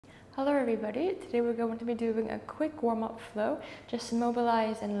Hello everybody, today we're going to be doing a quick warm-up flow just to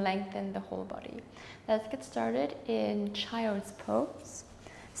mobilize and lengthen the whole body. Let's get started in child's pose.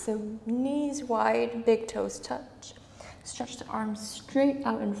 So knees wide, big toes touch. Stretch the arms straight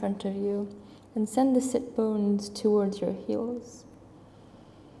out in front of you and send the sit bones towards your heels.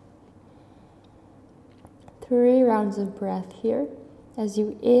 3 rounds of breath here. As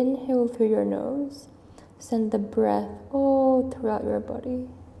you inhale through your nose, send the breath all throughout your body.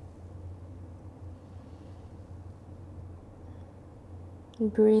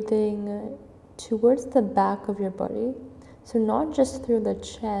 Breathing towards the back of your body, so not just through the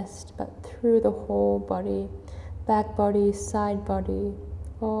chest, but through the whole body, back body, side body,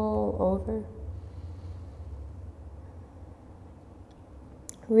 all over.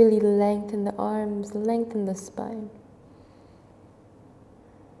 Really lengthen the arms, lengthen the spine.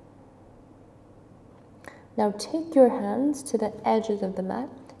 Now take your hands to the edges of the mat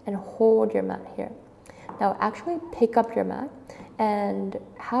and hold your mat here. Now actually pick up your mat and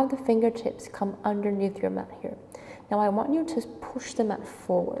have the fingertips come underneath your mat here. Now I want you to push the mat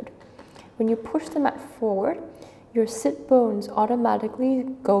forward. When you push the mat forward, your sit bones automatically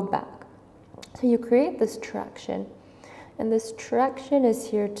go back. So you create this traction, and this traction is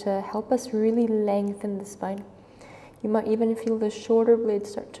here to help us really lengthen the spine. You might even feel the shoulder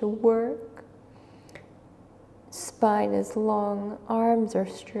blades start to work. Spine is long, arms are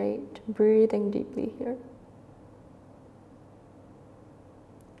straight, breathing deeply here.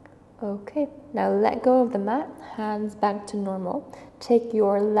 Okay, now let go of the mat, hands back to normal. Take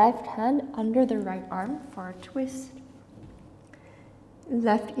your left hand under the right arm for a twist.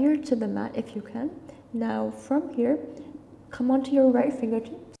 Left ear to the mat if you can. Now from here, come onto your right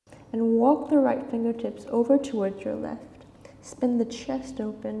fingertips and walk the right fingertips over towards your left. Spin the chest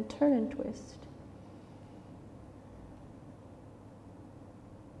open, turn and twist.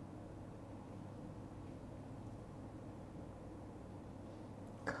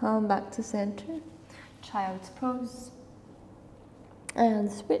 Come back to center, child's pose,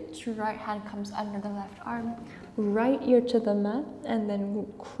 and switch. Right hand comes under the left arm, right ear to the mat, and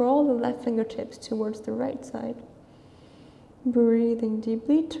then crawl the left fingertips towards the right side. Breathing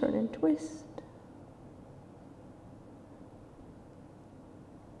deeply, turn and twist.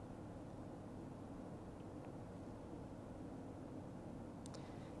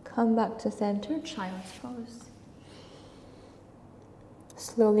 Come back to center, child's pose.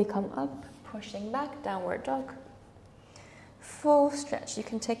 Slowly come up, pushing back, downward dog. Full stretch. You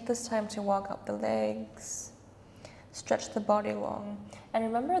can take this time to walk up the legs, stretch the body long. And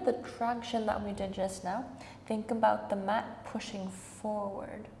remember the traction that we did just now? Think about the mat pushing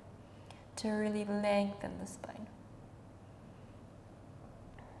forward to really lengthen the spine.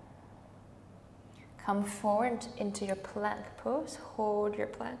 Come forward into your plank pose, hold your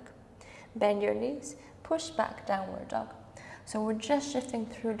plank. Bend your knees, push back, downward dog. So we're just shifting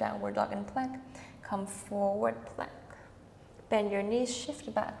through downward dog and plank. Come forward, plank. Bend your knees,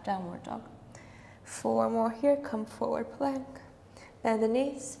 shift back, downward dog. 4 more here, come forward, plank. Bend the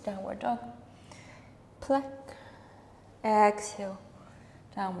knees, downward dog. Plank. Exhale,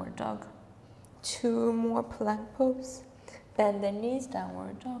 downward dog. 2 more plank pose. Bend the knees,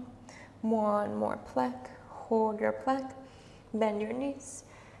 downward dog. 1 more plank. Hold your plank. Bend your knees,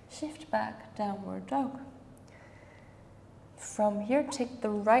 shift back, downward dog. From here, take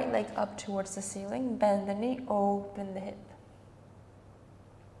the right leg up towards the ceiling, bend the knee, open the hip.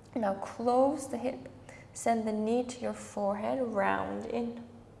 Now close the hip, send the knee to your forehead, round in.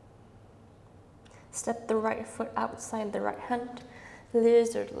 Step the right foot outside the right hand,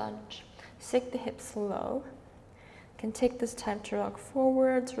 lizard lunge. Sink the hips low. You can take this time to rock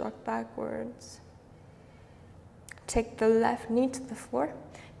forwards, rock backwards. Take the left knee to the floor,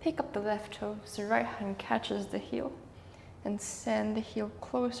 pick up the left toe so the right hand catches the heel. And send the heel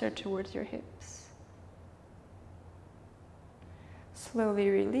closer towards your hips. Slowly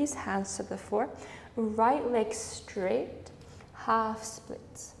release, hands to the floor. Right leg straight, half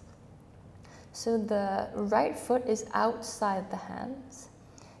splits. So the right foot is outside the hands.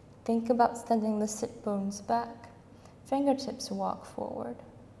 Think about sending the sit bones back. Fingertips walk forward.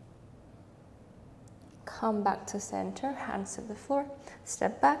 Come back to center, hands to the floor.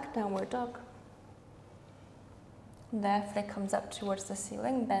 Step back, downward dog. Left leg comes up towards the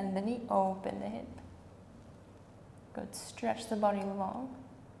ceiling, bend the knee, open the hip. Good, stretch the body long.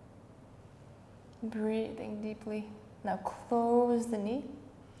 Breathing deeply. Now close the knee,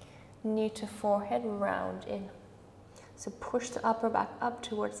 knee to forehead, round in. So push the upper back up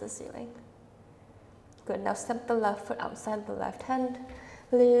towards the ceiling. Good, now step the left foot outside the left hand,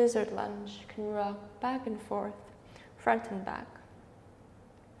 lizard lunge. You can rock back and forth, front and back.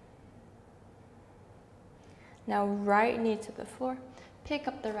 Now right knee to the floor, pick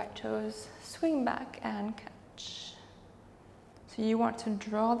up the right toes, swing back and catch. So you want to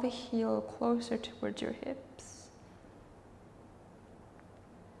draw the heel closer towards your hips.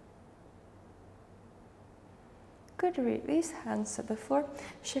 Good, release, hands to the floor,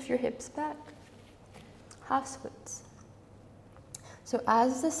 shift your hips back, half splits. So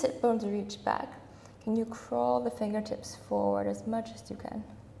as the sit bones reach back, can you crawl the fingertips forward as much as you can?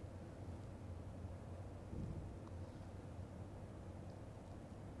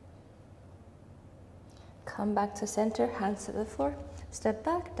 Come back to center, hands to the floor, step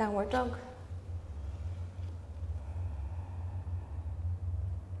back, downward dog.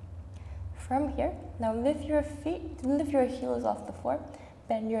 From here, now lift your heels off the floor,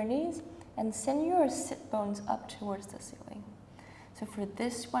 bend your knees, and send your sit bones up towards the ceiling. So for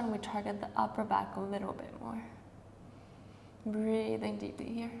this one, we target the upper back a little bit more. Breathing deeply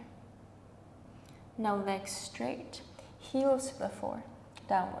here. Now legs straight, heels to the floor,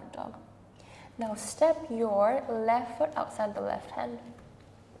 downward dog. Now step your left foot outside the left hand,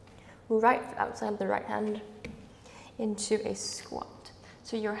 right foot outside the right hand into a squat.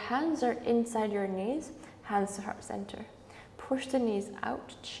 So your hands are inside your knees, hands to heart center. Push the knees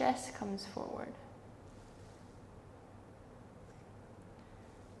out, chest comes forward.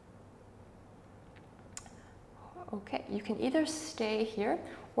 Okay, you can either stay here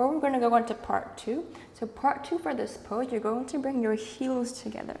or we're going to go on to part 2. So part 2 for this pose, you're going to bring your heels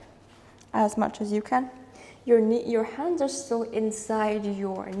together as much as you can. Your hands are still inside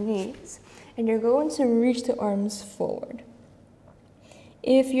your knees and you're going to reach the arms forward.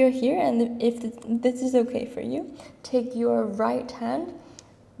 If you're here and if this is okay for you, take your right hand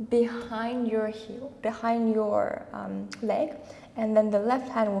behind your heel, behind your leg, and then the left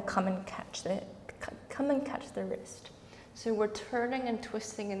hand will come and catch the wrist. So we're turning and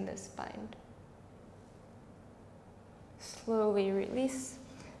twisting in this bind. Slowly release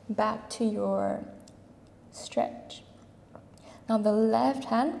back to your stretch. Now the left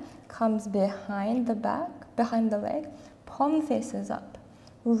hand comes behind the back, behind the leg, palm faces up.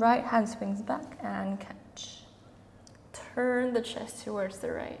 Right hand swings back and catch. Turn the chest towards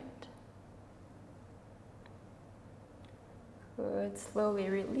the right. Good, slowly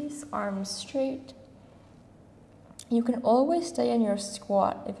release, arms straight. You can always stay in your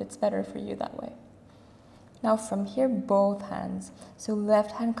squat if it's better for you that way. Now from here, both hands. So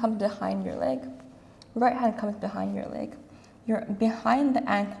left hand comes behind your leg, right hand comes behind your leg. You're behind the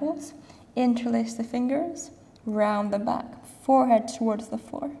ankles, interlace the fingers, round the back, forehead towards the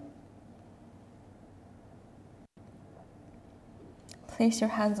floor. Place your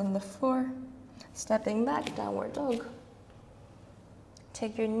hands on the floor, stepping back, downward dog.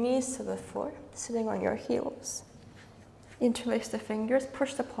 Take your knees to the floor, sitting on your heels. Interlace the fingers,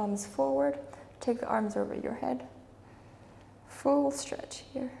 push the palms forward, take the arms over your head. Full stretch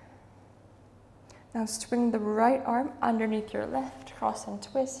here. Now swing the right arm underneath your left, cross and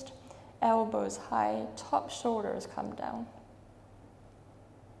twist. Elbows high, top shoulders come down.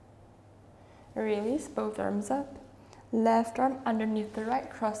 Release, both arms up. Left arm underneath the right,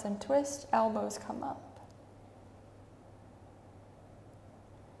 cross and twist, elbows come up.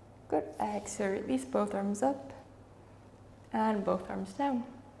 Good, exhale, release, both arms up. And both arms down.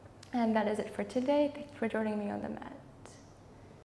 And that is it for today. Thank you for joining me on the mat.